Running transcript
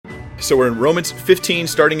So we're in Romans 15,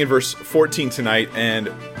 starting in verse 14 tonight, and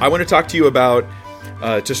I want to talk to you about,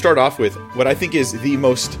 to start off with, what I think is the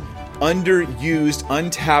most underused,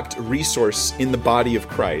 untapped resource in the body of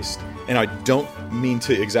Christ. And I don't mean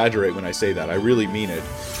to exaggerate when I say that. I really mean it.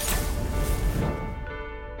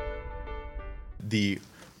 The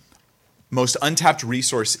most untapped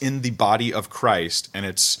resource in the body of Christ, and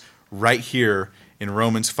it's right here in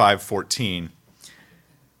Romans 5:14.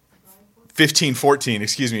 15:14,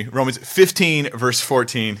 excuse me. Romans 15, verse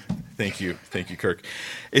 14. Thank you, Kirk.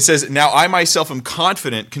 It says, "Now I myself am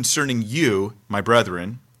confident concerning you, my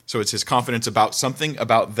brethren," so it's his confidence about something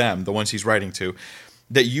about them, the ones he's writing to,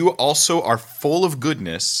 "that you also are full of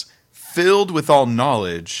goodness, filled with all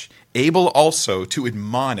knowledge, able also to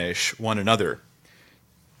admonish one another."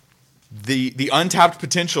 The untapped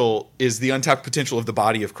potential is the untapped potential of the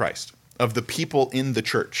body of Christ, of the people in the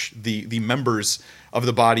church, the members of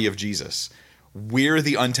the body of Jesus. We're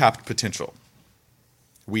the untapped potential.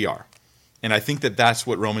 We are. And I think that that's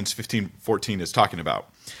what Romans 15:14 is talking about.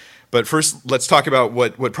 But first, let's talk about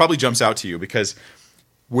what probably jumps out to you, because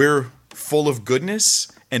we're full of goodness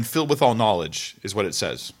and filled with all knowledge, is what it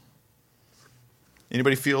says.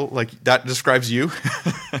 Anybody feel like that describes you?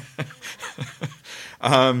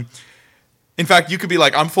 In fact, you could be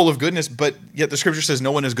like, I'm full of goodness, but yet the scripture says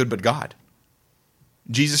no one is good but God.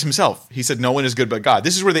 Jesus himself, he said no one is good but God.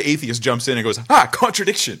 This is where the atheist jumps in and goes,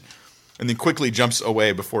 contradiction, and then quickly jumps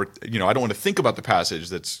away before, I don't want to think about the passage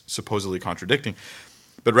that's supposedly contradicting,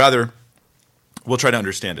 but rather we'll try to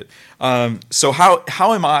understand it. So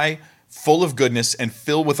how am I full of goodness and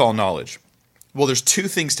filled with all knowledge? Well, there's two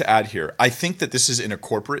things to add here. I think that this is in a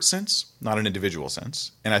corporate sense, not an individual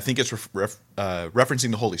sense, and I think it's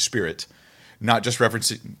referencing the Holy Spirit, not just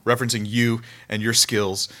referencing you and your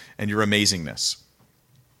skills and your amazingness.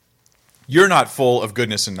 You're not full of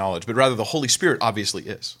goodness and knowledge, but rather the Holy Spirit obviously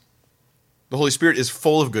is. The Holy Spirit is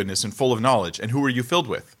full of goodness and full of knowledge. And who are you filled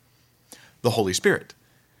with? The Holy Spirit.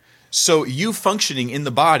 So you functioning in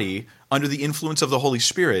the body under the influence of the Holy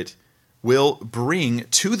Spirit will bring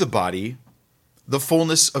to the body the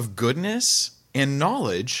fullness of goodness and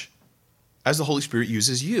knowledge as the Holy Spirit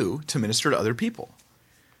uses you to minister to other people.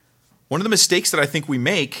 One of the mistakes that I think we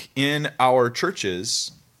make in our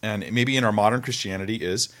churches, and maybe in our modern Christianity,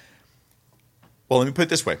 is, well, let me put it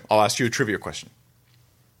this way. I'll ask you a trivia question.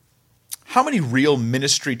 How many real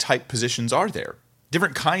ministry type positions are there?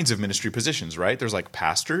 Different kinds of ministry positions, right? There's like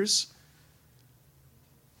pastors.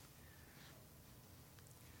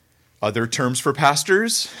 Other terms for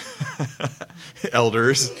pastors?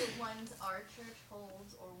 Elders. Ones our church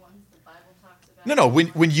holds or ones the Bible talks about? No.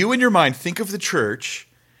 When you in your mind think of the church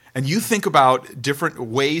and you think about different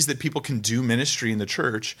ways that people can do ministry in the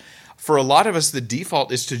church, for a lot of us, the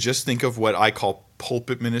default is to just think of what I call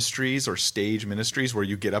pulpit ministries or stage ministries, where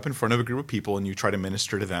you get up in front of a group of people and you try to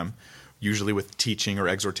minister to them, usually with teaching or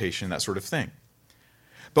exhortation, that sort of thing.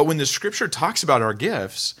 But when the scripture talks about our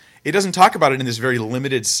gifts, it doesn't talk about it in this very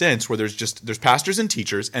limited sense where there's pastors and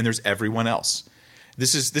teachers and there's everyone else.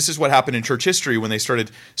 This is what happened in church history when they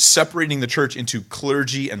started separating the church into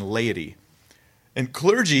clergy and laity. And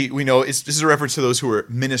clergy, we know, this is a reference to those who are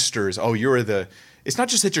ministers. It's not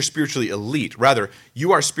just that you're spiritually elite. Rather,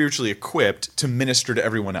 you are spiritually equipped to minister to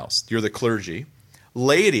everyone else. You're the clergy.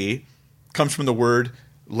 Laity comes from the word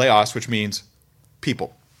laos, which means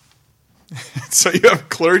people. So you have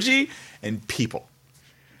clergy and people.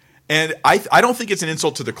 And I don't think it's an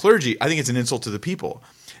insult to the clergy. I think it's an insult to the people.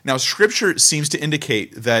 Now, Scripture seems to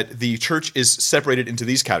indicate that the church is separated into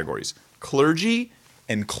these categories: clergy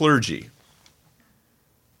and clergy.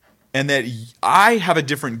 And that I have a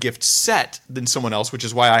different gift set than someone else, which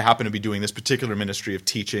is why I happen to be doing this particular ministry of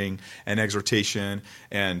teaching and exhortation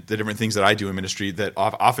and the different things that I do in ministry that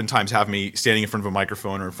oftentimes have me standing in front of a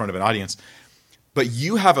microphone or in front of an audience. But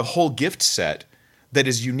you have a whole gift set that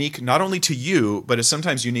is unique not only to you, but is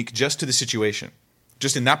sometimes unique just to the situation.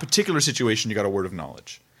 Just in that particular situation, you got a word of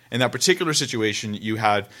knowledge. In that particular situation, you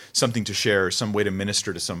had something to share, some way to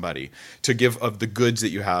minister to somebody, to give of the goods that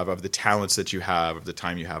you have, of the talents that you have, of the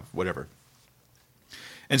time you have, whatever.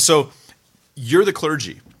 And so you're the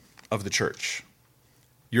clergy of the church.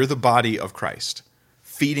 You're the body of Christ,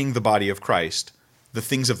 feeding the body of Christ the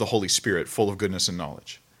things of the Holy Spirit, full of goodness and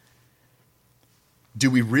knowledge.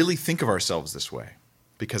 Do we really think of ourselves this way?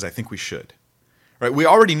 Because I think we should. Right? We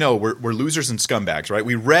already know we're losers and scumbags, right?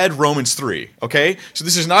 We read Romans 3, okay? So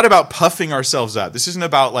this is not about puffing ourselves up. This isn't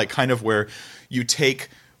about like kind of where you take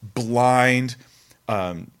blind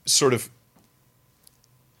sort of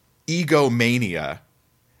egomania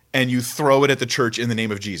and you throw it at the church in the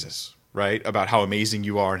name of Jesus, right? About how amazing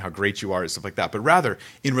you are and how great you are and stuff like that. But rather,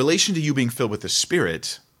 in relation to you being filled with the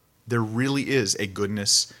Spirit, there really is a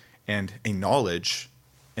goodness and a knowledge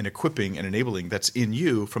and equipping and enabling that's in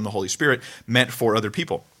you from the Holy Spirit meant for other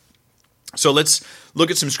people. So let's look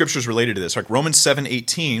at some scriptures related to this. Like Romans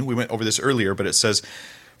 7:18, we went over this earlier, but it says,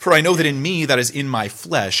 "For I know that in me, that is in my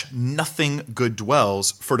flesh, nothing good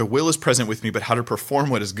dwells. For the will is present with me, but how to perform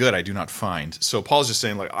what is good I do not find." So Paul's just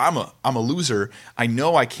saying, like, I'm a loser. I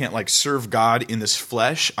know I can't like serve God in this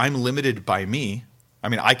flesh. I'm limited by me. I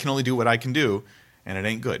mean, I can only do what I can do, and it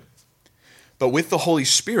ain't good. But with the Holy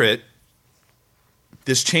Spirit,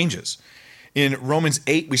 this changes. In Romans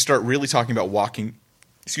 8, we start really talking about walking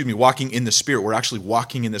in the Spirit. We're actually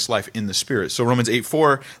walking in this life in the Spirit. So Romans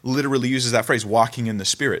 8:4 literally uses that phrase, walking in the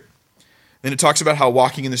Spirit. Then it talks about how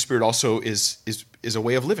walking in the Spirit also is a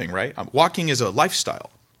way of living, right? Walking is a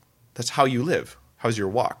lifestyle. That's how you live. How's your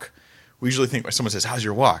walk? We usually think when someone says, how's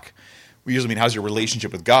your walk? We usually mean, how's your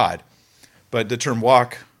relationship with God? But the term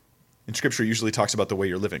walk in Scripture usually talks about the way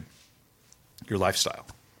you're living, your lifestyle.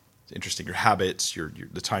 It's interesting, your habits,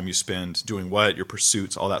 the time you spend doing what, your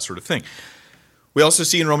pursuits, all that sort of thing. We also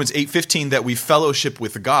see in Romans 8:15 that we fellowship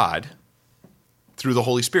with God through the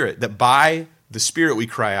Holy Spirit, that by the Spirit we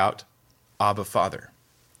cry out, Abba, Father.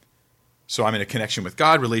 So I'm in a connection with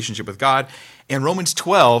God, relationship with God. And Romans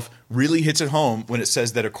 12 really hits it home when it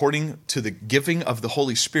says that according to the giving of the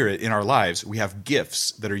Holy Spirit in our lives, we have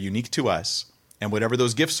gifts that are unique to us. And whatever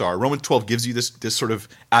those gifts are, Romans 12 gives you this sort of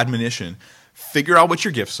admonition. Figure out what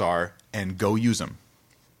your gifts are and go use them.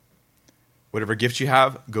 Whatever gift you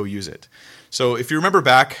have, go use it. So if you remember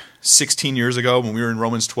back 16 years ago when we were in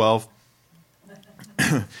Romans 12,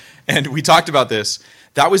 and we talked about this,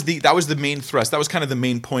 that was the main thrust. That was kind of the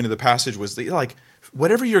main point of the passage was that, like,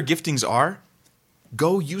 whatever your giftings are,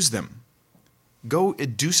 go use them. Go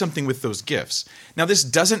do something with those gifts. Now, this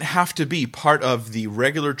doesn't have to be part of the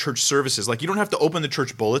regular church services. Like, you don't have to open the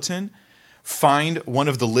church bulletin, find one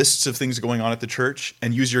of the lists of things going on at the church,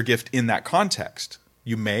 and use your gift in that context.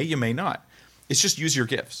 You may not. It's just use your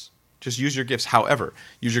gifts. Just use your gifts. However,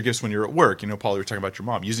 use your gifts when you're at work. You know, Paul, you were talking about your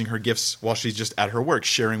mom, using her gifts while she's just at her work,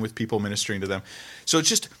 sharing with people, ministering to them. So it's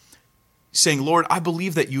just saying, Lord, I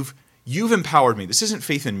believe that you've empowered me. This isn't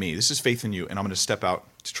faith in me. This is faith in you, and I'm going to step out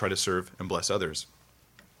to try to serve and bless others.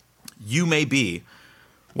 You may be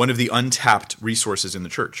one of the untapped resources in the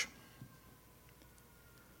church.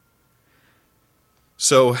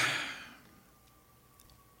 So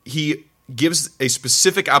he gives a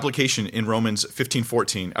specific application in Romans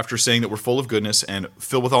 15:14 after saying that we're full of goodness and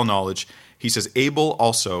filled with all knowledge. He says, able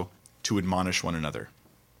also to admonish one another.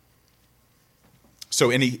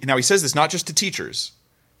 So now he says this not just to teachers,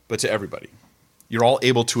 but to everybody. You're all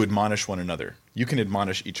able to admonish one another. You can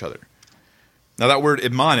admonish each other. Now that word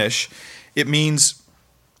admonish, it means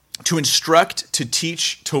to instruct, to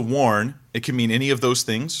teach, to warn. It can mean any of those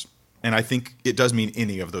things. And I think it does mean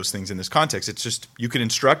any of those things in this context. It's just you could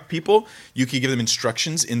instruct people, you could give them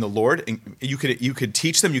instructions in the Lord, and you could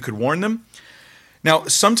teach them, you could warn them. Now,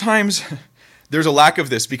 sometimes there's a lack of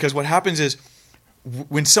this because what happens is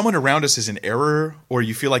when someone around us is in error or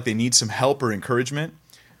you feel like they need some help or encouragement,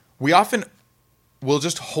 we often will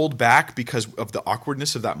just hold back because of the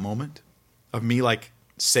awkwardness of that moment, of me like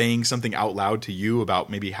saying something out loud to you about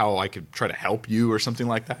maybe how I could try to help you or something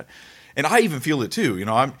like that. And I even feel it too. You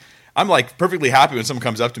know, I'm like perfectly happy when someone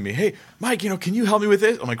comes up to me, hey, Mike, can you help me with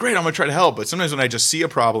this? I'm like, great, I'm going to try to help. But sometimes when I just see a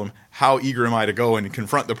problem, how eager am I to go and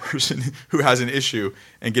confront the person who has an issue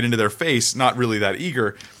and get into their face? Not really that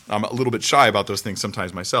eager. I'm a little bit shy about those things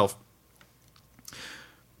sometimes myself.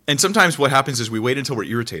 And sometimes what happens is we wait until we're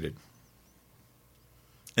irritated.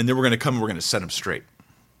 And then we're going to come and we're going to set them straight.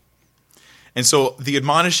 And so the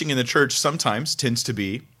admonishing in the church sometimes tends to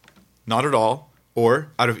be not at all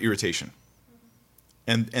or out of irritation.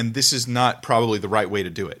 And this is not probably the right way to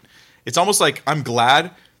do it. It's almost like I'm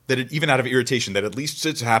glad that even out of irritation, that at least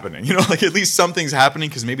it's happening. Like at least something's happening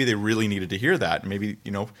because maybe they really needed to hear that. Maybe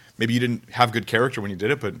you didn't have good character when you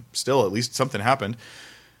did it, but still at least something happened.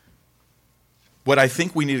 What I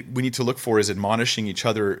think we need to look for is admonishing each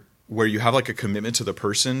other where you have like a commitment to the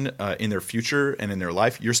person in their future and in their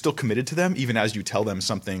life. You're still committed to them even as you tell them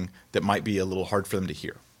something that might be a little hard for them to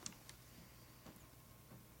hear.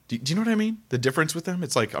 Do you know what I mean? The difference with them?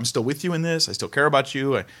 It's like, I'm still with you in this. I still care about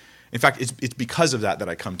you. In fact, it's because of that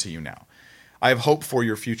I come to you now. I have hope for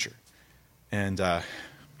your future. And I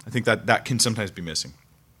think that can sometimes be missing.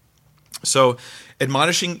 So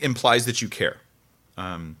admonishing implies that you care.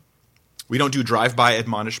 We don't do drive-by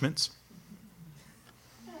admonishments.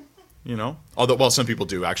 Although some people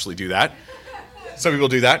do actually do that. Some people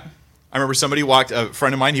do that. I remember a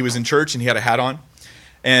friend of mine, he was in church and he had a hat on.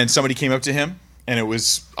 And somebody came up to him And it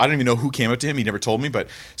was, I don't even know who came up to him. He never told me, but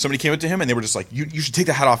somebody came up to him and they were just like, you should take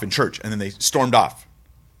the hat off in church. And then they stormed off.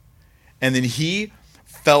 And then he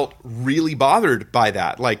felt really bothered by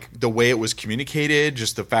that, like the way it was communicated,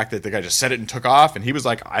 just the fact that the guy just said it and took off. And he was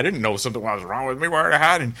like, I didn't know something was wrong with me wearing a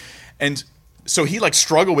hat. And so he like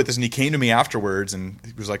struggled with this, and he came to me afterwards and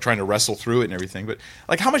he was like trying to wrestle through it and everything. But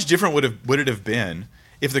like, how much different would it have been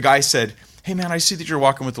if the guy said, hey man, I see that you're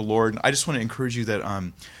walking with the Lord, and I just want to encourage you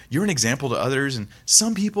that you're an example to others, and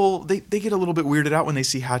some people, they get a little bit weirded out when they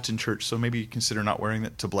see hats in church, so maybe you consider not wearing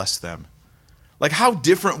it to bless them. Like, how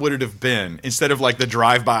different would it have been instead of like the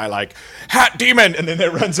drive-by, like, hat demon, and then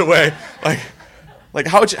it runs away? Like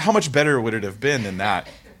how much better would it have been than that?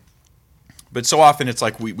 But so often it's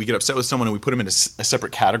like we get upset with someone and we put them in a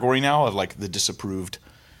separate category now of like the disapproved.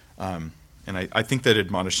 And I think that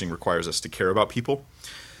admonishing requires us to care about people.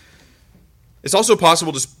 It's also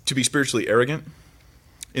possible to be spiritually arrogant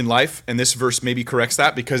in life, and this verse maybe corrects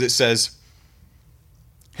that because it says,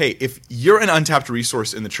 hey, if you're an untapped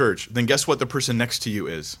resource in the church, then guess what the person next to you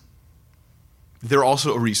is? They're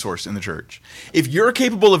also a resource in the church. If you're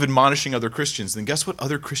capable of admonishing other Christians, then guess what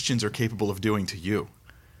other Christians are capable of doing to you?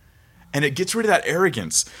 And it gets rid of that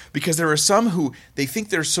arrogance, because there are some who, they think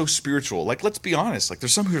they're so spiritual. Like, let's be honest. Like,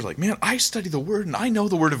 there's some who are like, man, I study the Word and I know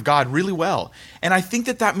the Word of God really well. And I think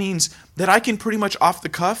that means that I can pretty much off the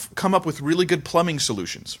cuff come up with really good plumbing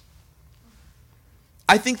solutions.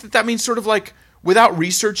 I think that means sort of like without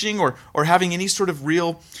researching or having any sort of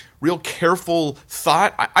real careful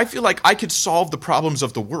thought, I feel like I could solve the problems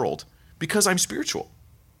of the world because I'm spiritual.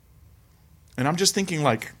 And I'm just thinking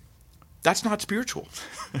like, that's not spiritual.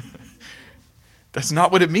 That's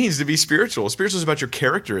not what it means to be spiritual. Spiritual is about your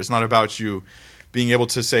character. It's not about you being able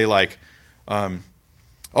to say like,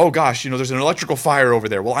 oh gosh, there's an electrical fire over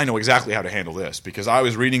there. Well, I know exactly how to handle this because I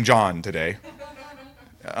was reading John today.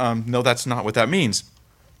 No, that's not what that means.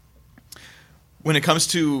 When it comes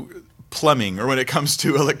to plumbing or when it comes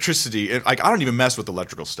to electricity, like I don't even mess with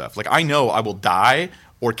electrical stuff. Like I know I will die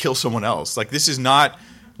or kill someone else. Like this is not,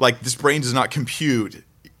 like this brain does not compute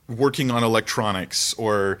working on electronics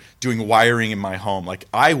or doing wiring in my home. Like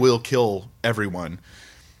I will kill everyone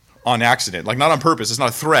on accident, like not on purpose. It's not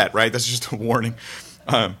a threat, right? That's just a warning.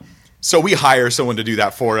 So we hire someone to do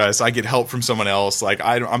that for us. I get help from someone else. Like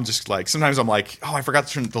I'm just like, sometimes I'm like, oh, I forgot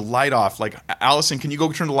to turn the light off. Like, Allison, can you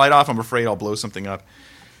go turn the light off? I'm afraid I'll blow something up.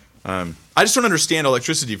 I just don't understand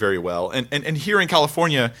electricity very well. And here in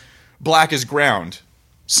California, black is ground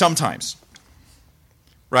sometimes.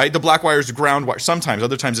 Right? The black wire is ground wire. Sometimes,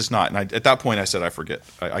 other times it's not. And at that point, I said, I forget.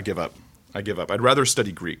 I give up. I'd rather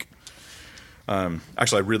study Greek.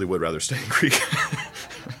 Actually, I really would rather study Greek.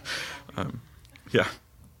 Yeah.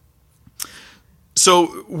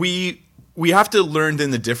 So we have to learn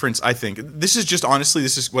then the difference, I think. This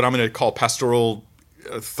is what I'm going to call pastoral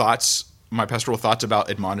thoughts, my pastoral thoughts about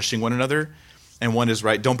admonishing one another. And one is,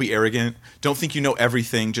 right, don't be arrogant. Don't think you know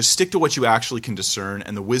everything. Just stick to what you actually can discern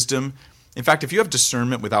and the wisdom. In fact, if you have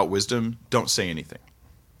discernment without wisdom, don't say anything.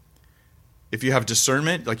 If you have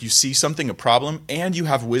discernment, like you see something, a problem, and you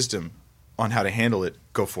have wisdom on how to handle it,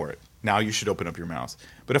 go for it. Now you should open up your mouth.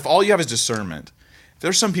 But if all you have is discernment,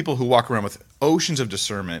 there's some people who walk around with oceans of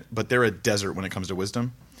discernment, but they're a desert when it comes to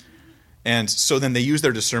wisdom. And so then they use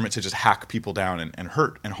their discernment to just hack people down and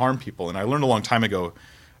hurt and harm people. And I learned a long time ago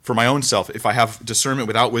for my own self, if I have discernment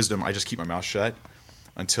without wisdom, I just keep my mouth shut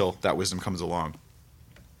until that wisdom comes along.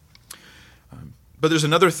 But there's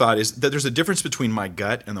another thought, is that there's a difference between my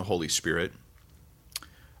gut and the Holy Spirit.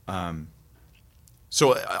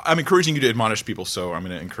 So I'm encouraging you to admonish people, so I'm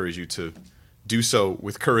going to encourage you to do so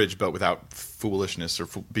with courage, but without foolishness or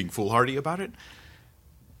being foolhardy about it.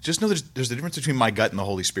 Just know there's a difference between my gut and the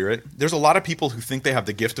Holy Spirit. There's a lot of people who think they have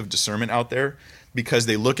the gift of discernment out there because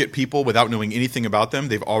they look at people without knowing anything about them.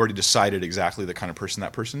 They've already decided exactly the kind of person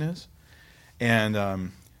that person is.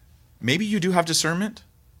 And maybe you do have discernment,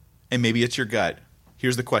 and maybe it's your gut.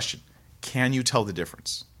 Here's the question. Can you tell the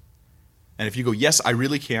difference? And if you go, yes, I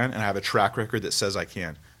really can, and I have a track record that says I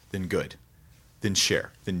can, then good. Then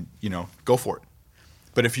share. Then, go for it.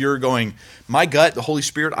 But if you're going, my gut, the Holy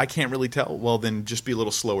Spirit, I can't really tell, well, then just be a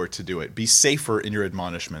little slower to do it. Be safer in your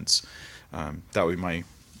admonishments. That would be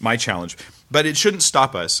my challenge. But it shouldn't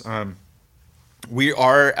stop us. We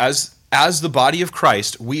are, as the body of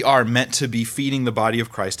Christ, we are meant to be feeding the body of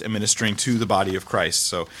Christ and ministering to the body of Christ.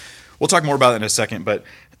 So we'll talk more about that in a second, but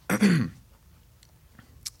I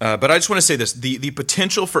just want to say this. The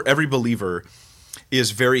potential for every believer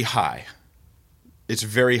is very high. It's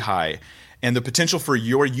very high. and the potential for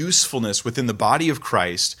your usefulness within the body of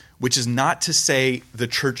Christ, which is not to say the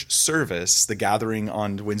church service, the gathering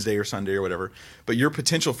on Wednesday or Sunday or whatever, but your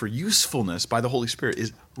potential for usefulness by the Holy Spirit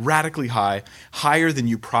is radically high, higher than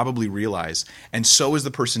you probably realize, and so is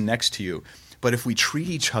the person next to you. But if we treat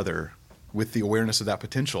each other with the awareness of that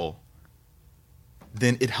potential,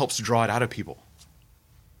 then it helps draw it out of people.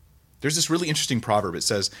 There's this really interesting proverb. It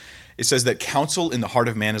says that counsel in the heart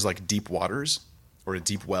of man is like deep waters or a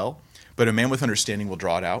deep well, but a man with understanding will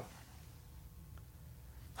draw it out.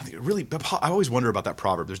 I always wonder about that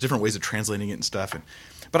proverb. There's different ways of translating it and stuff.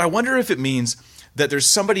 But I wonder if it means that there's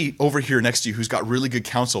somebody over here next to you who's got really good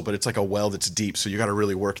counsel, but it's like a well that's deep, so you got to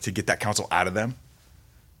really work to get that counsel out of them,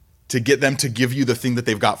 to get them to give you the thing that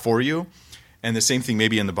they've got for you. And the same thing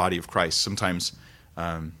maybe in the body of Christ. Sometimes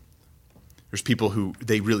there's people who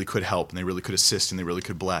they really could help, and they really could assist, and they really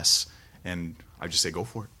could bless. And I just say, go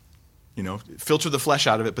for it. Filter the flesh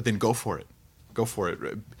out of it, but then go for it. Go for it.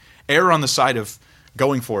 Err on the side of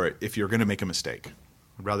going for it if you're going to make a mistake.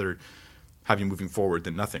 I'd rather have you moving forward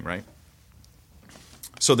than nothing, right?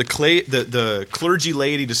 So the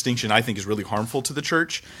clergy-laity distinction, I think, is really harmful to the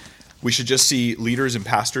church. We should just see leaders and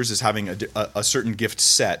pastors as having a certain gift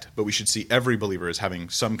set, but we should see every believer as having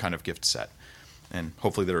some kind of gift set. And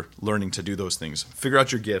hopefully they're learning to do those things. Figure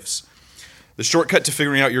out your gifts. The shortcut to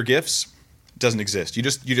figuring out your gifts doesn't exist. You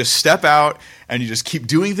just step out and you just keep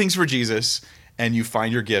doing things for Jesus, and you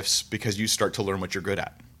find your gifts because you start to learn what you're good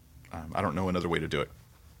at. I don't know another way to do it.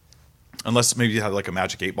 Unless maybe you have like a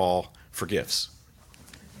magic 8-ball for gifts.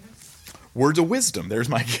 Words of wisdom. There's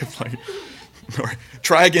my gift. Or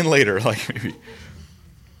try again later. Maybe.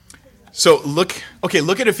 So look at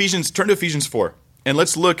Ephesians. Turn to Ephesians 4. And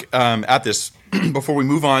let's look at this before we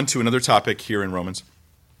move on to another topic here in Romans.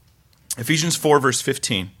 Ephesians 4, verse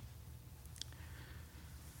 15.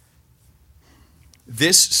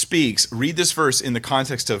 Read this verse in the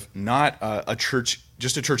context of not a church,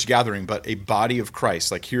 just a church gathering, but a body of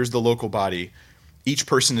Christ. Like, here's the local body. Each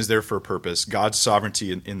person is there for a purpose. God's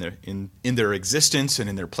sovereignty in their existence and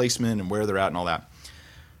in their placement and where they're at and all that.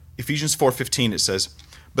 Ephesians 4:15, it says,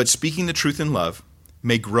 "But speaking the truth in love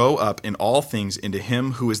may grow up in all things into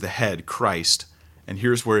him who is the head, Christ." And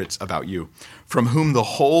here's where it's about you. "From whom the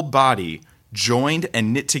whole body, joined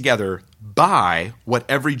and knit together by what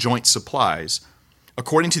every joint supplies,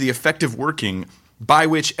 according to the effective working by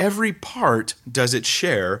which every part does its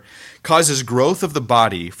share, causes growth of the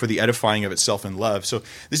body for the edifying of itself in love." So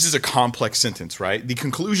this is a complex sentence, right? The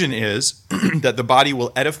conclusion is that the body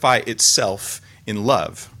will edify itself in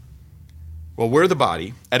love. Well, we're the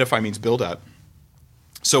body. Edify means build up.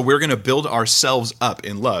 So we're going to build ourselves up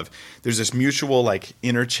in love. There's this mutual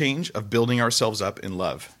interchange of building ourselves up in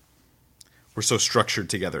love. We're so structured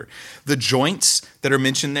together. The joints that are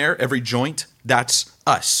mentioned there, every joint, that's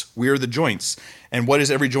us. We are the joints. And what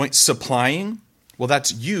is every joint supplying? Well,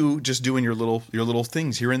 that's you just doing your little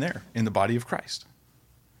things here and there in the body of Christ.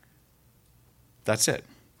 That's it.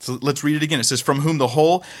 So let's read it again. It says, "From whom the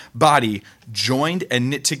whole body joined and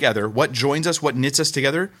knit together." What joins us? What knits us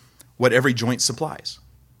together? What every joint supplies.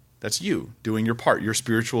 That's you doing your part, your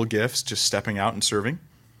spiritual gifts, just stepping out and serving.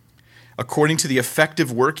 "According to the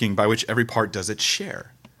effective working by which every part does its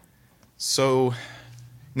share." So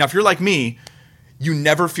now if you're like me, you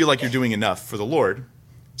never feel like you're doing enough for the Lord.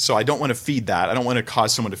 So I don't want to feed that. I don't want to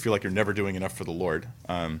cause someone to feel like you're never doing enough for the Lord.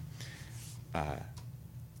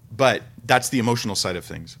 But that's the emotional side of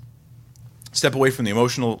things. Step away from the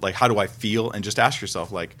emotional, how do I feel? And just ask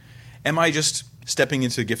yourself, am I just stepping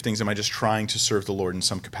into giftings? Am I just trying to serve the Lord in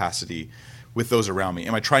some capacity with those around me?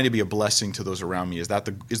 Am I trying to be a blessing to those around me? Is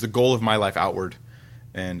the goal of my life outward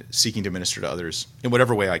and seeking to minister to others in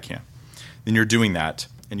whatever way I can? Then you're doing that,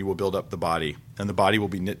 and you will build up the body, and the body will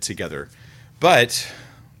be knit together. But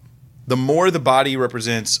the more the body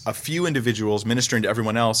represents a few individuals ministering to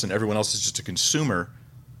everyone else, and everyone else is just a consumer.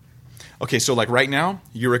 Okay, so right now,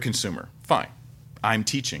 you're a consumer. Fine. I'm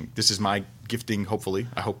teaching. This is my gifting, hopefully.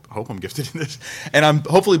 I hope I'm gifted in this. And I'm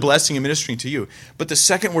hopefully blessing and ministering to you. But the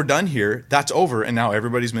second we're done here, that's over, and now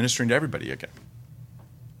everybody's ministering to everybody again.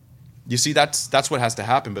 You see, that's what has to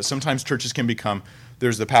happen. But sometimes churches can become,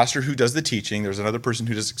 there's the pastor who does the teaching, there's another person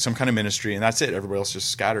who does some kind of ministry, and that's it. Everybody else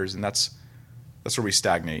just scatters, and that's where we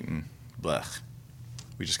stagnate and blech.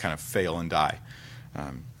 We just kind of fail and die.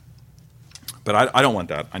 But I don't want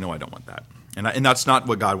that. I know I don't want that. And that's not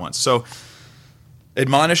what God wants. So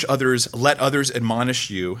admonish others, let others admonish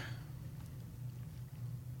you.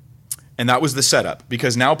 And that was the setup.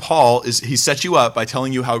 Because now Paul, he set you up by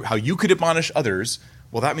telling you how you could admonish others.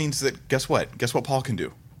 Well, that means that, guess what? Guess what Paul can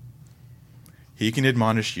do? He can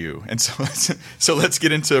admonish you. And so let's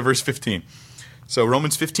get into verse 15. So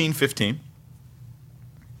Romans 15:15.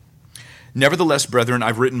 Nevertheless, brethren,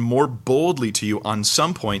 I've written more boldly to you on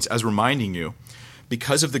some points as reminding you,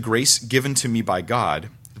 because of the grace given to me by God,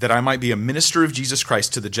 that I might be a minister of Jesus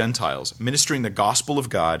Christ to the Gentiles, ministering the gospel of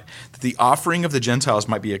God, that the offering of the Gentiles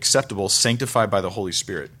might be acceptable, sanctified by the Holy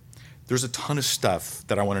Spirit. There's a ton of stuff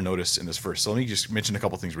that I want to notice in this verse. So let me just mention a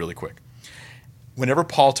couple things really quick. Whenever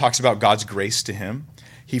Paul talks about God's grace to him,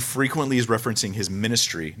 he frequently is referencing his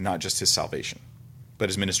ministry, not just his salvation, but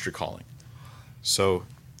his ministry calling. So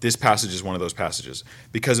this passage is one of those passages.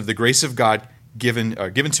 Because of the grace of God given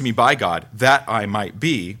to me by God, that I might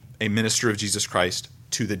be a minister of Jesus Christ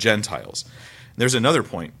to the Gentiles. There's another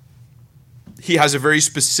point. He has a very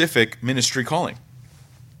specific ministry calling.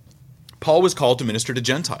 Paul was called to minister to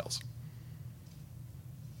Gentiles.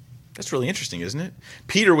 That's really interesting, isn't it?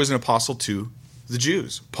 Peter was an apostle to the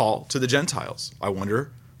Jews, Paul to the Gentiles. I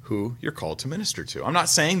wonder who you're called to minister to. I'm not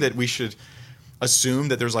saying that we should assume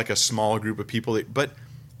that there's like a small group of people, but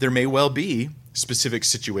there may well be specific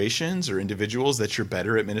situations or individuals that you're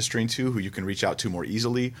better at ministering to, who you can reach out to more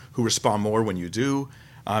easily, who respond more when you do,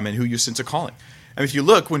 and who you sense a calling. And if you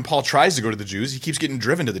look, when Paul tries to go to the Jews, he keeps getting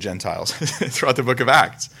driven to the Gentiles throughout the book of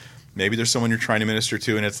Acts. Maybe there's someone you're trying to minister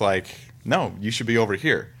to, and it's like, no, you should be over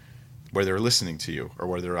here, where they're listening to you or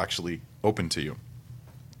where they're actually open to you.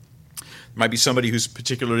 It might be somebody who's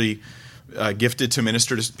particularly gifted to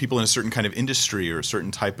minister to people in a certain kind of industry or a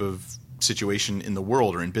certain type of situation in the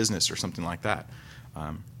world or in business or something like that.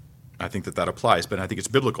 I think that applies, but I think it's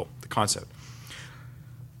biblical, the concept.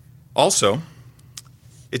 Also,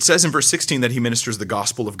 it says in verse 16 that he ministers the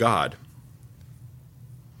gospel of God.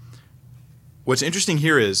 What's interesting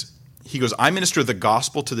here is he goes, I minister the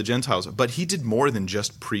gospel to the Gentiles, but he did more than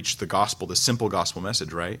just preach the gospel, the simple gospel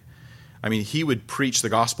message, right? I mean, he would preach the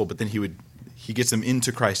gospel, but then he gets them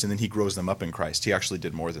into Christ, and then he grows them up in Christ. He actually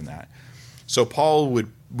did more than that. So Paul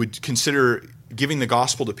would consider giving the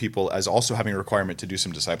gospel to people as also having a requirement to do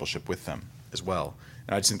some discipleship with them as well.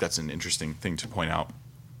 And I just think that's an interesting thing to point out.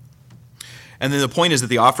 And then the point is that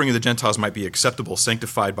the offering of the Gentiles might be acceptable,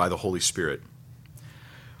 sanctified by the Holy Spirit.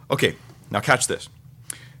 Okay, now catch this.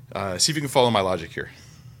 See if you can follow my logic here.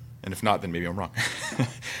 And if not, then maybe I'm wrong.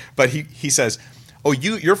 But he says, oh,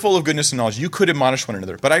 you're full of goodness and knowledge. You could admonish one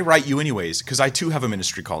another. But I write you anyways, because I too have a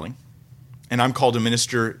ministry calling. And I'm called to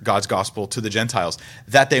minister God's gospel to the Gentiles,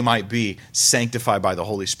 that they might be sanctified by the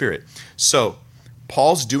Holy Spirit. So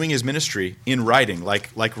Paul's doing his ministry in writing,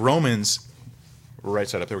 like Romans. Right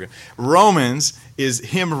side up, there we go. Romans is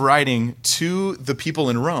him writing to the people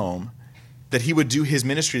in Rome that he would do his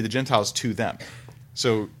ministry to the Gentiles to them.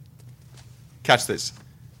 So catch this.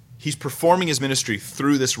 He's performing his ministry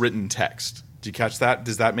through this written text. Do you catch that?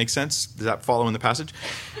 Does that make sense? Does that follow in the passage?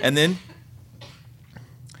 And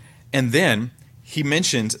then he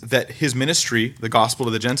mentions that his ministry, the gospel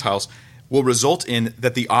to the Gentiles, will result in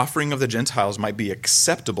that the offering of the Gentiles might be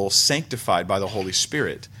acceptable, sanctified by the Holy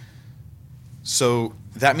Spirit. So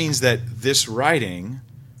that means that this writing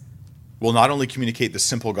will not only communicate the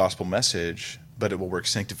simple gospel message, but it will work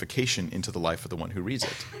sanctification into the life of the one who reads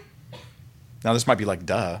it. Now, this might be like,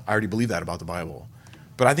 duh, I already believe that about the Bible.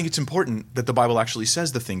 But I think it's important that the Bible actually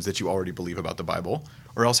says the things that you already believe about the Bible,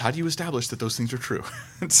 or else how do you establish that those things are true?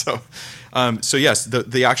 So yes,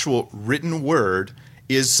 the actual written word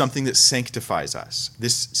is something that sanctifies us.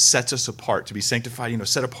 This sets us apart. To be sanctified,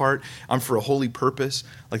 set apart. I'm for a holy purpose.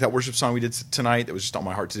 Like that worship song we did tonight that was just on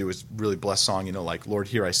my heart to do. It was a really blessed song, like, Lord,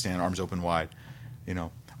 here I stand, arms open wide.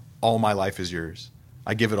 All my life is yours.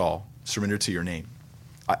 I give it all. Surrender to your name.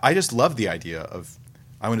 I just love the idea of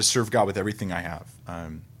I want to serve God with everything I have.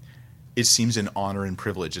 It seems an honor and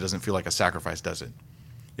privilege. It doesn't feel like a sacrifice, does it?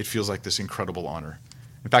 It feels like this incredible honor.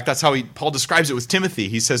 In fact, that's how Paul describes it with Timothy.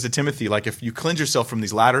 He says to Timothy, like, if you cleanse yourself from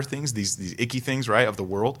these latter things, these icky things, right, of the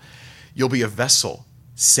world, you'll be a vessel,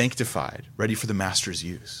 sanctified, ready for the master's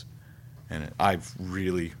use. And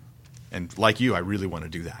like you, I really want to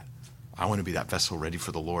do that. I want to be that vessel ready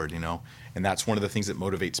for the Lord, And that's one of the things that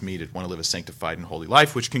motivates me to want to live a sanctified and holy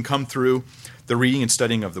life, which can come through the reading and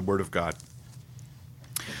studying of the Word of God.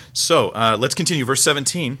 So let's continue. Verse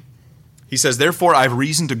 17. He says, therefore I have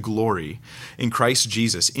reason to glory in Christ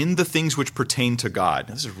Jesus in the things which pertain to God.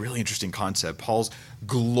 Now, this is a really interesting concept. Paul's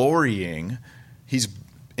glorying. He's,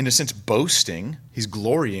 in a sense, boasting. He's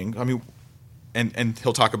glorying. And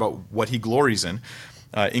he'll talk about what he glories in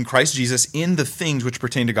Christ Jesus, in the things which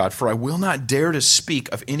pertain to God. For I will not dare to speak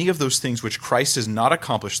of any of those things which Christ has not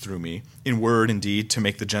accomplished through me, in word and deed, to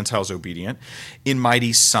make the Gentiles obedient, in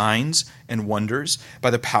mighty signs and wonders, by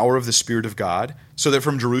the power of the Spirit of God, so that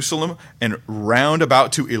from Jerusalem and round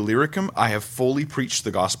about to Illyricum, I have fully preached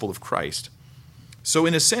the gospel of Christ. So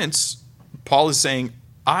in a sense, Paul is saying,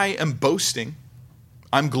 I am boasting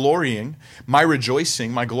I'm glorying. My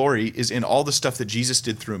rejoicing, my glory is in all the stuff that Jesus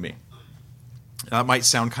did through me. That might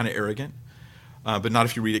sound kind of arrogant, but not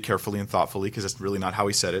if you read it carefully and thoughtfully, because that's really not how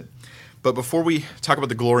he said it. But before we talk about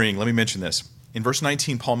the glorying, let me mention this. In verse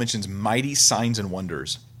 19, Paul mentions mighty signs and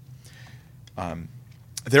wonders.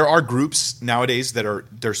 There are groups nowadays that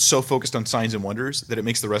they're so focused on signs and wonders that it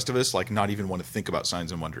makes the rest of us like not even want to think about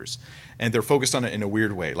signs and wonders. And they're focused on it in a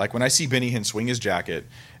weird way. Like when I see Benny Hinn swing his jacket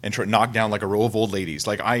and try to knock down like a row of old ladies,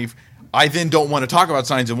 like I then don't want to talk about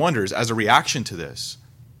signs and wonders as a reaction to this.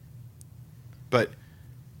 But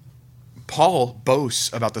Paul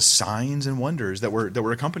boasts about the signs and wonders that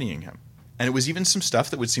were accompanying him. And it was even some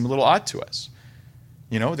stuff that would seem a little odd to us.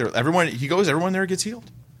 You know, everyone there gets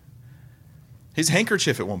healed. His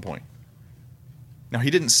handkerchief at one point. Now, he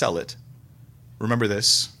didn't sell it. Remember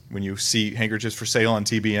this when you see handkerchiefs for sale on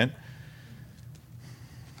TBN.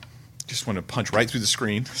 Just want to punch right through the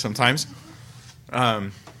screen sometimes.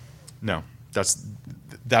 No,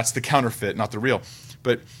 that's the counterfeit, not the real.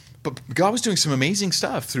 But God was doing some amazing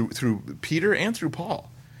stuff through Peter and through Paul.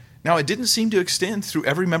 Now, it didn't seem to extend through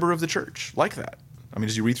every member of the church like that. I mean,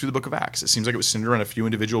 as you read through the book of Acts, it seems like it was centered on a few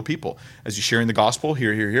individual people. As you share in the gospel,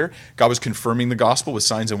 here, God was confirming the gospel with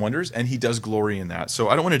signs and wonders, and he does glory in that. So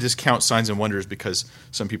I don't want to discount signs and wonders because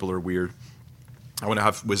some people are weird. I want to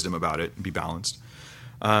have wisdom about it and be balanced.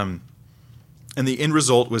 And the end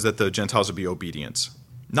result was that the Gentiles would be obedient.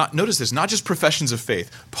 Notice this, not just professions of faith.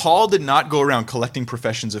 Paul did not go around collecting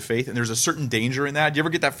professions of faith, and there's a certain danger in that. Do you ever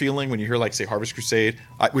get that feeling when you hear, like, say, Harvest Crusade,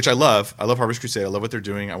 which I love. I love Harvest Crusade. I love what they're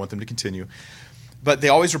doing. I want them to continue. But they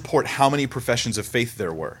always report how many professions of faith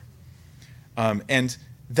there were. And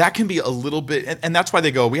that can be a little bit, and that's why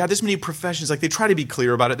they go, we have this many professions. Like, they try to be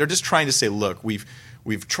clear about it. They're just trying to say, look, we've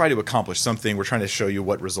tried to accomplish something. We're trying to show you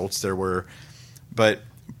what results there were. But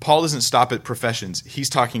Paul doesn't stop at professions. He's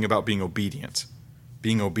talking about being obedient.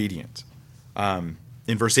 Being obedient. In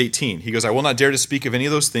verse 18, he goes, I will not dare to speak of any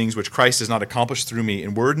of those things which Christ has not accomplished through me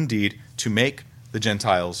in word and deed to make the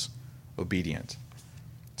Gentiles obedient.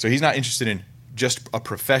 So he's not interested in just a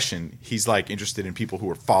profession. He's like interested in people who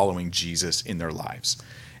are following Jesus in their lives.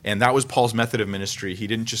 And that was Paul's method of ministry. He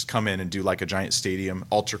didn't just come in and do like a giant stadium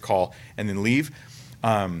altar call and then leave.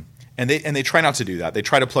 And they try not to do that. They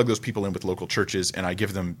try to plug those people in with local churches, and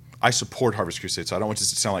I support Harvest Crusade, so I don't want this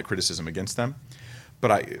to sound like criticism against them.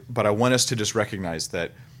 But I want us to just recognize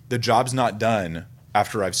that the job's not done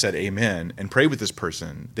after I've said amen and prayed with this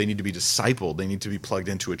person. They need to be discipled. They need to be plugged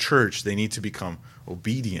into a church. They need to become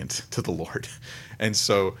obedient to the Lord. And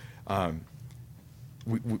so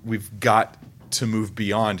we've got to move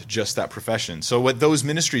beyond just that profession. So what those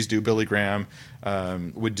ministries do, Billy Graham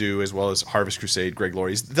would do, as well as Harvest Crusade, Greg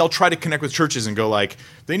Laurie, they'll try to connect with churches and go like,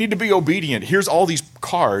 they need to be obedient. Here's all these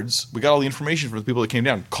cards. We got all the information from the people that came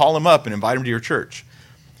down. Call them up and invite them to your church.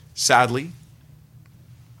 Sadly,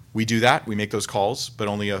 we do that. We make those calls, but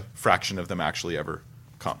only a fraction of them actually ever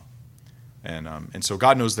come. And so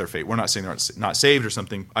God knows their fate. We're not saying they're not saved or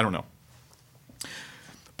something. I don't know.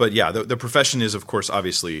 But yeah, the profession is, of course,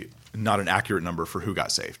 obviously not an accurate number for who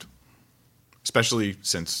got saved, especially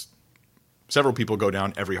since several people go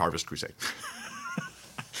down every Harvest Crusade.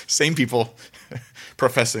 Same people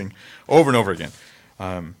professing over and over again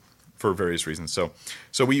for various reasons. So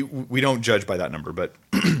we don't judge by that number. But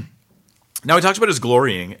now he talks about his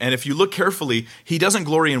glorying, and if you look carefully, he doesn't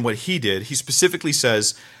glory in what he did. He specifically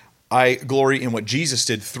says, I glory in what Jesus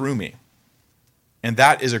did through me. And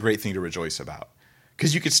that is a great thing to rejoice about.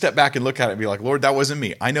 Because you could step back and look at it and be like, Lord, that wasn't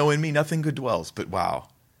me. I know in me nothing good dwells, but wow,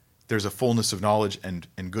 there's a fullness of knowledge and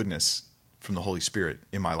goodness from the Holy Spirit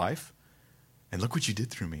in my life. And look what you did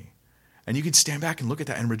through me. And you can stand back and look at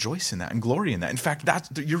that and rejoice in that and glory in that. In fact,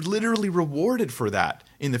 you're literally rewarded for that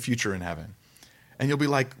in the future in heaven. And you'll be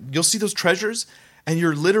like, you'll see those treasures, and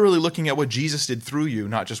you're literally looking at what Jesus did through you,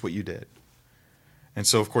 not just what you did. And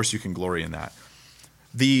so, of course, you can glory in that.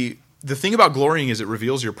 The thing about glorying is it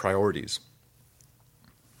reveals your priorities.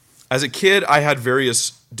 As a kid, I had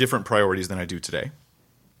various different priorities than I do today.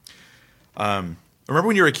 Remember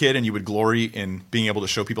when you were a kid and you would glory in being able to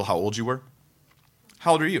show people how old you were?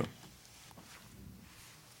 How old are you?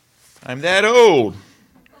 I'm that old.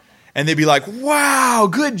 And they'd be like, wow,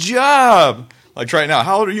 good job. Like, try it now.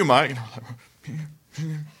 How old are you, Mike?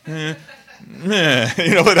 Like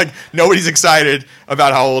nobody's excited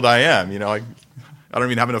about how old I am. Like, I don't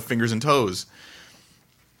even have enough fingers and toes.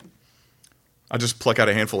 I'll just pluck out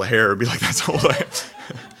a handful of hair and be like, that's how old I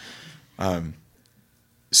am.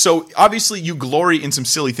 So obviously you glory in some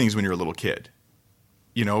silly things when you're a little kid.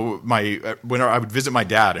 When I would visit my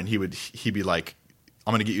dad and he'd be like,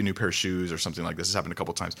 I'm going to get you a new pair of shoes or something like this. This happened a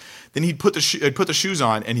couple times. Then he'd put the shoes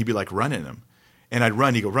on and he'd be like, run in them. And I'd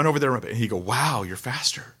run. He'd go, run over there. And he'd go, wow, you're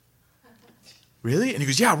faster. Really? And he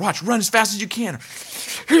goes, yeah, watch, run as fast as you can.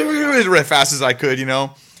 As fast as I could, you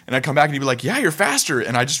know. And I'd come back and he'd be like, yeah, you're faster.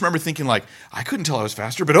 And I just remember thinking like, I couldn't tell I was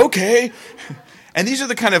faster, but okay. And these are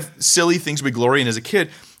the kind of silly things we glory in as a kid.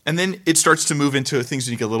 And then it starts to move into things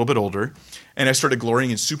when you get a little bit older. And I started glorying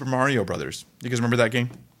in Super Mario Brothers. You guys remember that game?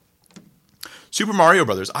 Super Mario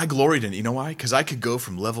Brothers, I gloried in it. You know why? Because I could go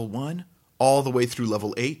from level 1 all the way through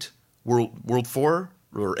level 8, World 4,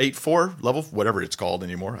 or 8-4, level, whatever it's called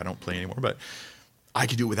anymore. I don't play anymore, but I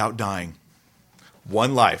could do it without dying.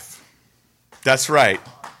 One life. That's right.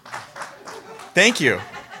 Thank you.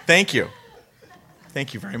 Thank you.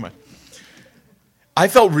 Thank you very much. I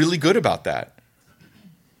felt really good about that.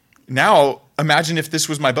 Now, imagine if this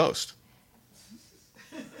was my boast.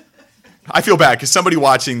 I feel bad because somebody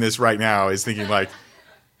watching this right now is thinking like,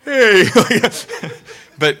 hey.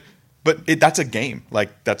 but that's a game.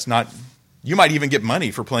 Like, that's not, you might even get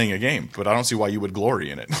money for playing a game, but I don't see why you would glory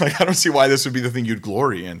in it. Like, I don't see why this would be the thing you'd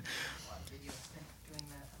glory in.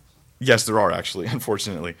 Yes, there are actually,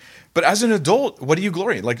 unfortunately. But as an adult, what do you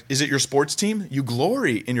glory in? Like, is it your sports team? You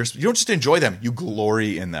glory in you don't just enjoy them, you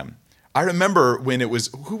glory in them. I remember when it was,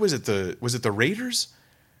 who was it? Was it the Raiders?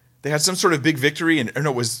 They had some sort of big victory, and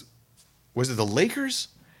no, was it the Lakers?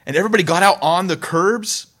 And everybody got out on the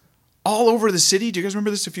curbs all over the city. Do you guys remember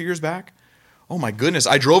this a few years back? Oh my goodness.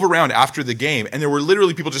 I drove around after the game, and there were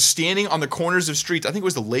literally people just standing on the corners of streets. I think it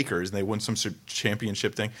was the Lakers, and they won some sort of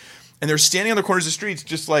championship thing. And they're standing on the corners of streets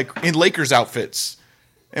just like in Lakers outfits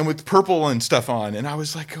and with purple and stuff on. And I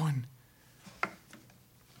was like going,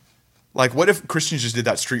 like, what if Christians just did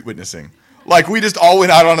that street witnessing? Like, we just all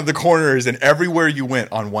went out onto the corners, and everywhere you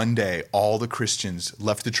went on one day, all the Christians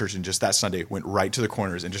left the church and just that Sunday went right to the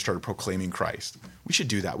corners and just started proclaiming Christ. We should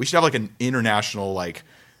do that. We should have like an international like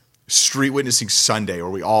street witnessing Sunday where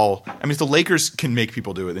we all, I mean, if the Lakers can make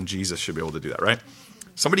people do it, then Jesus should be able to do that, right?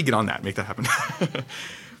 Somebody get on that, make that happen.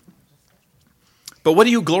 But what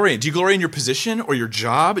do you glory in? Do you glory in your position or your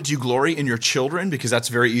job? Do you glory in your children? Because that's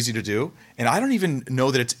very easy to do. And I don't even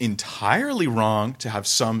know that it's entirely wrong to have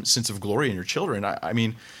some sense of glory in your children. I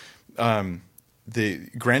mean, the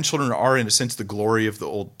grandchildren are, in a sense, the glory of the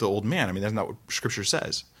old man. I mean, that's not what Scripture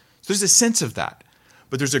says. So there's a sense of that.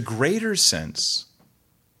 But there's a greater sense.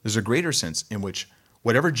 There's a greater sense in which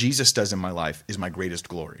whatever Jesus does in my life is my greatest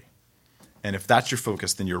glory. And if that's your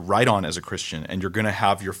focus, then you're right on as a Christian, and you're going to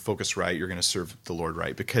have your focus right. You're going to serve the Lord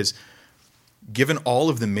right. Because given all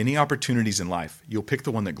of the many opportunities in life, you'll pick the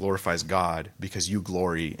one that glorifies God because you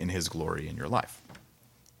glory in his glory in your life.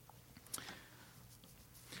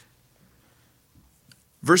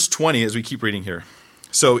 Verse 20, as we keep reading here.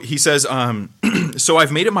 So he says, so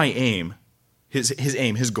I've made it my aim,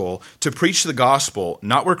 his goal, to preach the gospel,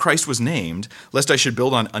 not where Christ was named, lest I should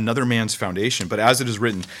build on another man's foundation. But as it is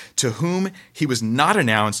written, to whom he was not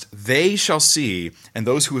announced, they shall see, and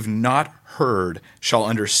those who have not heard shall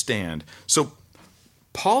understand. So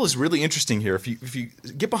Paul is really interesting here. If you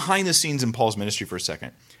get behind the scenes in Paul's ministry for a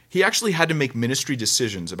second, he actually had to make ministry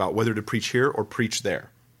decisions about whether to preach here or preach there.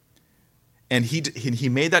 And he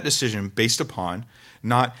made that decision based upon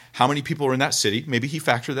not how many people are in that city. Maybe he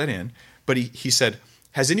factored that in. But he said,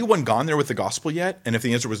 has anyone gone there with the gospel yet? And if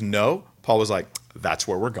the answer was no, Paul was like, that's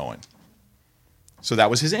where we're going. So that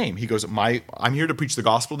was his aim. He goes, I'm here to preach the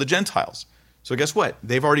gospel to the Gentiles. So guess what?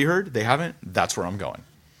 They've already heard. They haven't. That's where I'm going.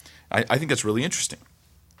 I think that's really interesting.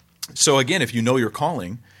 So again, if you know your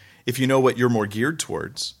calling, if you know what you're more geared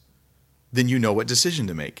towards, then you know what decision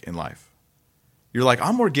to make in life. You're like,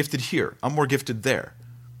 I'm more gifted here. I'm more gifted there.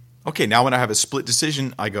 Okay, now when I have a split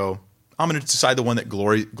decision, I go, I'm going to decide the one that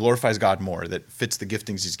glorifies God more, that fits the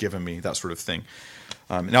giftings he's given me, that sort of thing.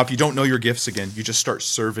 Now, if you don't know your gifts, again, you just start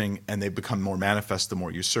serving, and they become more manifest the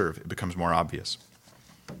more you serve. It becomes more obvious.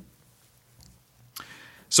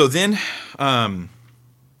 So then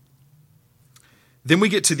we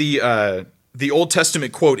get to the Old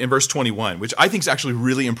Testament quote in verse 21, which I think is actually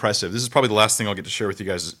really impressive. This is probably the last thing I'll get to share with you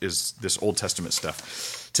guys is this Old Testament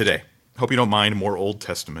stuff today. Hope you don't mind more Old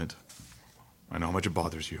Testament. I know how much it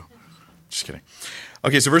bothers you. Just kidding.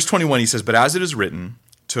 Okay, so verse 21, he says, but as it is written,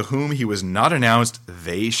 to whom he was not announced,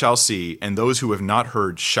 they shall see, and those who have not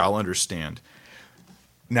heard shall understand.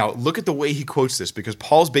 Now, look at the way he quotes this, because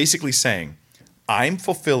Paul's basically saying, I'm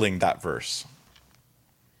fulfilling that verse.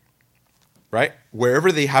 Right?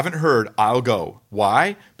 Wherever they haven't heard, I'll go.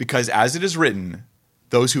 Why? Because as it is written,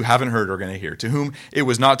 those who haven't heard are going to hear. To whom it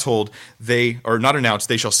was not told, they are not announced,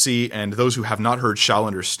 they shall see, and those who have not heard shall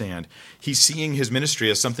understand. He's seeing his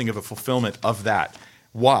ministry as something of a fulfillment of that.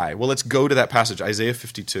 Why? Well, let's go to that passage, Isaiah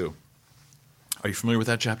 52. Are you familiar with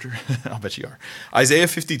that chapter? I'll bet you are. Isaiah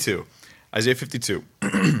 52. Isaiah 52.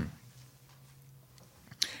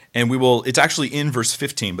 And it's actually in verse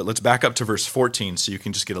 15, but let's back up to verse 14 so you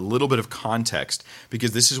can just get a little bit of context,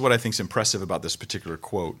 because this is what I think is impressive about this particular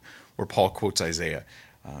quote where Paul quotes Isaiah.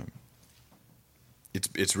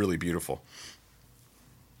 It's really beautiful.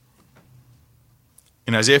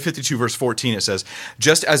 In Isaiah 52, verse 14, it says,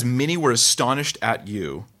 "Just as many were astonished at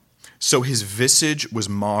you, so his visage was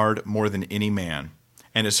marred more than any man,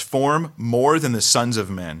 and his form more than the sons of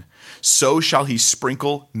men. So shall he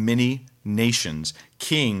sprinkle many nations.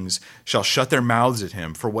 Kings shall shut their mouths at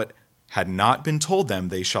him, for what had not been told them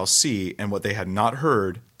they shall see, and what they had not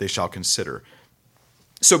heard they shall consider."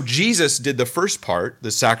 So Jesus did the first part,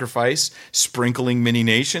 the sacrifice, sprinkling many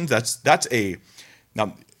nations.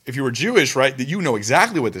 Now, if you were Jewish, right, you know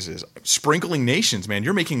exactly what this is. Sprinkling nations, man,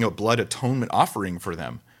 you're making a blood atonement offering for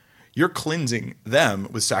them. You're cleansing them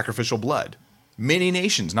with sacrificial blood. Many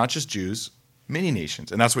nations, not just Jews, many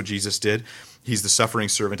nations. And that's what Jesus did. He's the suffering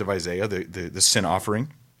servant of Isaiah, the sin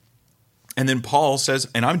offering. And then Paul says,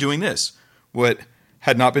 and I'm doing this. What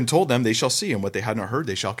had not been told them, they shall see, and what they had not heard,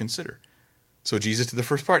 they shall consider. So Jesus did the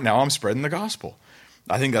first part. Now I'm spreading the gospel.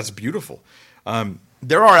 I think that's beautiful.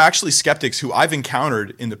 There are actually skeptics who I've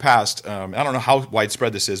encountered in the past, I don't know how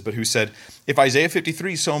widespread this is, but who said, if Isaiah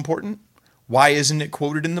 53 is so important, why isn't it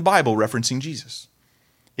quoted in the Bible referencing Jesus?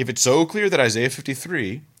 If it's so clear that Isaiah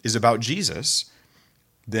 53 is about Jesus,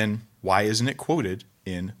 then why isn't it quoted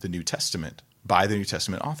in the New Testament by the New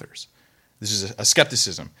Testament authors? This is a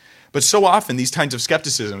skepticism. But so often these kinds of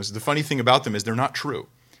skepticisms, the funny thing about them is they're not true.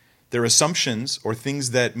 They're assumptions or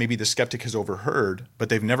things that maybe the skeptic has overheard, but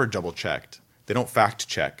they've never double-checked. They don't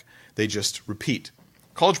fact-check. They just repeat.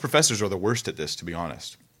 College professors are the worst at this, to be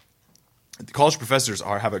honest. The college professors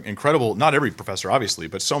have an incredible, not every professor obviously,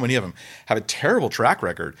 but so many of them have a terrible track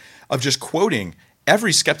record of just quoting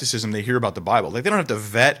every skepticism they hear about the Bible. Like, they don't have to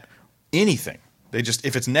vet anything. They just,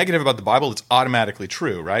 if it's negative about the Bible, it's automatically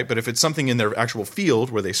true, right? But if it's something in their actual field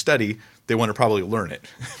where they study, they want to probably learn it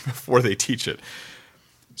before they teach it.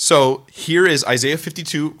 So here is Isaiah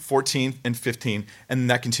 52, 14 and 15, and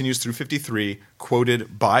that continues through 53,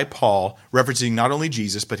 quoted by Paul, referencing not only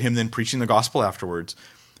Jesus, but him then preaching the gospel afterwards.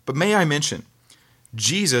 But may I mention,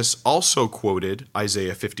 Jesus also quoted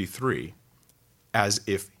Isaiah 53 as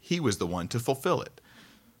if he was the one to fulfill it.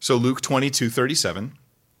 So Luke 22:37,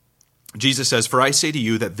 Jesus says, "For I say to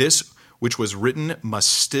you that this which was written must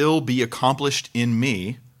still be accomplished in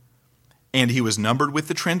me, and he was numbered with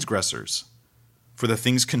the transgressors, for the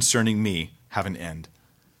things concerning me have an end."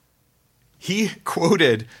 He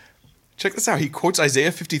quoted, check this out, he quotes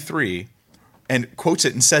Isaiah 53 and quotes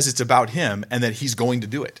it and says it's about him and that he's going to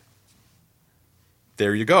do it.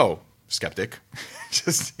 There you go, skeptic,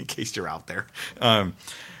 just in case you're out there.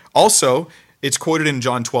 Also, it's quoted in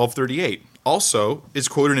John 12:38. Also, it's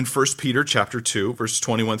quoted in 1 Peter chapter 2, verses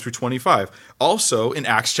 21 through 25. Also, in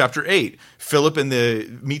Acts chapter 8, Philip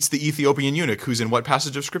meets the Ethiopian eunuch, who's in what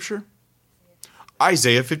passage of Scripture?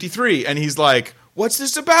 Isaiah 53. And he's like, what's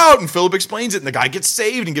this about? And Philip explains it, and the guy gets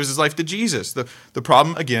saved and gives his life to Jesus. The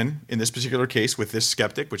problem, again, in this particular case with this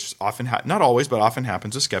skeptic, which often, not always, but often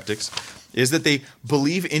happens with skeptics, is that they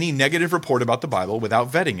believe any negative report about the Bible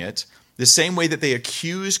without vetting it, the same way that they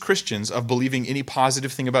accuse Christians of believing any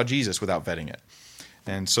positive thing about Jesus without vetting it.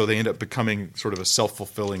 And so they end up becoming sort of a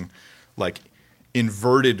self-fulfilling, like,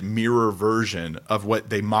 inverted mirror version of what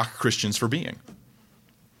they mock Christians for being.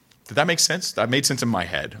 Did that make sense? That made sense in my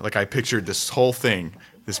head. Like, I pictured this whole thing,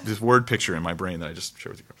 this word picture in my brain that I just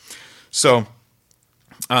shared with you. So,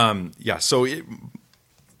 I'll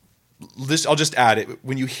just add it.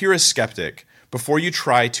 When you hear a skeptic, before you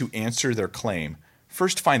try to answer their claim,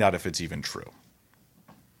 first find out if it's even true.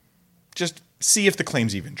 Just see if the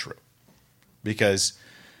claim's even true, because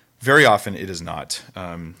very often it is not,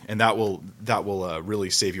 and that will really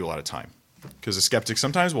save you a lot of time. Because a skeptic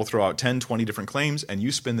sometimes will throw out 10, 20 different claims, and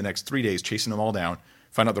you spend the next 3 days chasing them all down,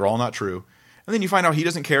 find out they're all not true, and then you find out he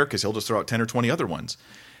doesn't care because he'll just throw out 10 or 20 other ones.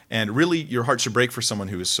 And really, your heart should break for someone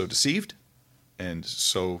who is so deceived and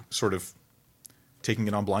so sort of taking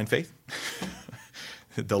it on blind faith,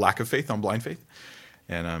 the lack of faith on blind faith.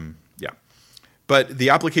 And but the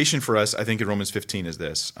application for us, I think, in Romans 15 is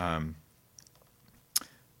this.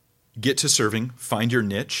 Get to serving, find your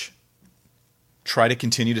niche, try to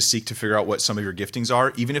continue to seek to figure out what some of your giftings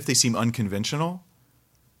are, even if they seem unconventional,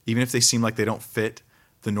 even if they seem like they don't fit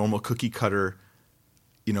the normal cookie cutter,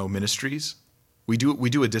 ministries. We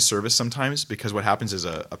do a disservice sometimes, because what happens is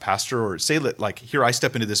a pastor, or say that, like, here I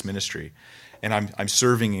step into this ministry and I'm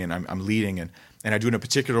serving and I'm leading and I do it in a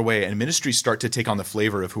particular way, and ministries start to take on the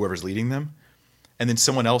flavor of whoever's leading them. And then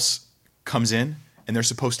someone else comes in and they're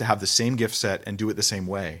supposed to have the same gift set and do it the same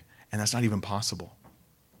way. And that's not even possible.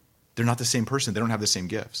 They're not the same person. They don't have the same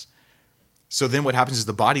gifts. So then what happens is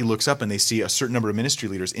the body looks up and they see a certain number of ministry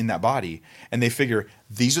leaders in that body, and they figure,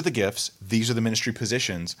 these are the gifts, these are the ministry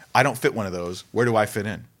positions. I don't fit one of those. Where do I fit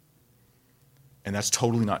in? And that's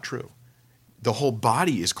totally not true. The whole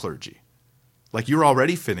body is clergy. Like, you're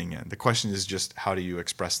already fitting in. The question is just, how do you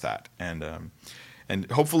express that?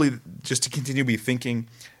 And hopefully, just to continue to be thinking,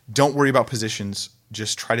 don't worry about positions.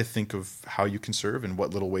 Just try to think of how you can serve and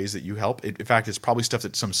what little ways that you help. In fact, it's probably stuff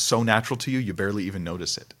that's so natural to you, you barely even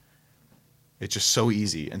notice it. It's just so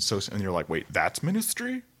easy. And you're like, wait, that's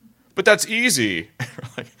ministry? But that's easy.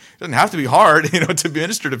 Like, it doesn't have to be hard, to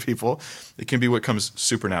minister to people. It can be what comes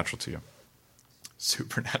supernatural to you.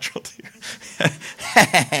 Supernatural to you.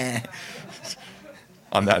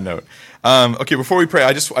 On that note. Okay, before we pray,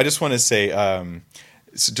 I just want to say,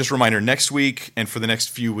 so just a reminder, next week and for the next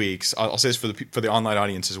few weeks, I'll say this for the online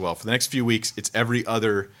audience as well. For the next few weeks, it's every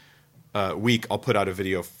other week I'll put out a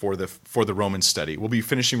video for the Romans study. We'll be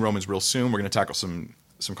finishing Romans real soon. We're going to tackle some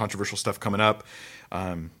controversial stuff coming up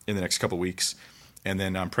in the next couple weeks. And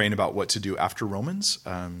then I'm praying about what to do after Romans.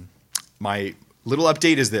 My little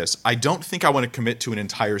update is this. I don't think I want to commit to an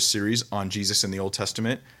entire series on Jesus in the Old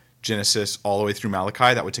Testament, Genesis all the way through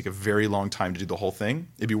Malachi. That would take a very long time to do the whole thing.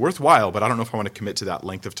 It'd be worthwhile, but I don't know if I want to commit to that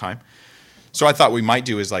length of time. So I thought we might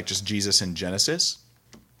do is like just Jesus in Genesis,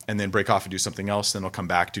 and then break off and do something else. Then I'll come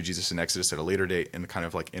back to Jesus in Exodus at a later date and kind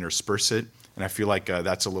of like intersperse it. And I feel like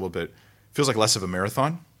that's a little bit, feels like less of a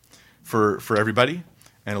marathon for everybody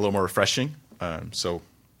and a little more refreshing. So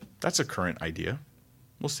that's a current idea.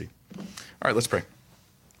 We'll see. All right, let's pray.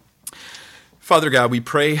 Father God, we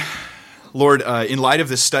pray, Lord, in light of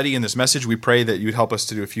this study and this message, we pray that you'd help us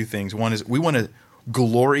to do a few things. One is we want to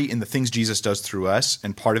glory in the things Jesus does through us,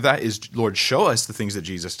 and part of that is, Lord, show us the things that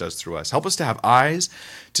Jesus does through us. Help us to have eyes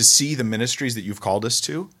to see the ministries that you've called us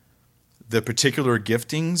to, the particular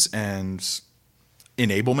giftings and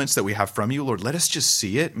enablements that we have from you. Lord, let us just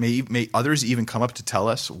see it. May others even come up to tell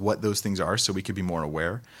us what those things are so we could be more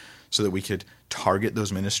aware, so that we could target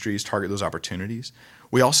those ministries, target those opportunities.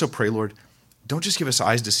 We also pray, Lord, don't just give us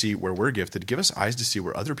eyes to see where we're gifted. Give us eyes to see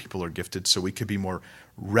where other people are gifted so we could be more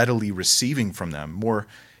readily receiving from them, more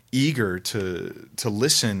eager to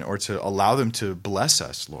listen or to allow them to bless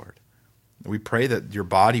us, Lord. We pray that your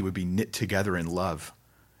body would be knit together in love,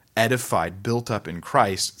 edified, built up in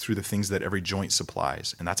Christ through the things that every joint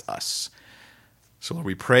supplies, and that's us. So, Lord,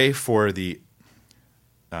 we pray for the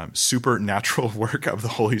supernatural work of the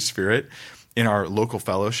Holy Spirit in our local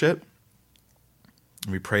fellowship.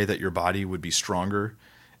 We pray that your body would be stronger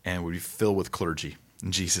and would be filled with clergy.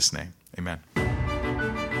 In Jesus' name, amen.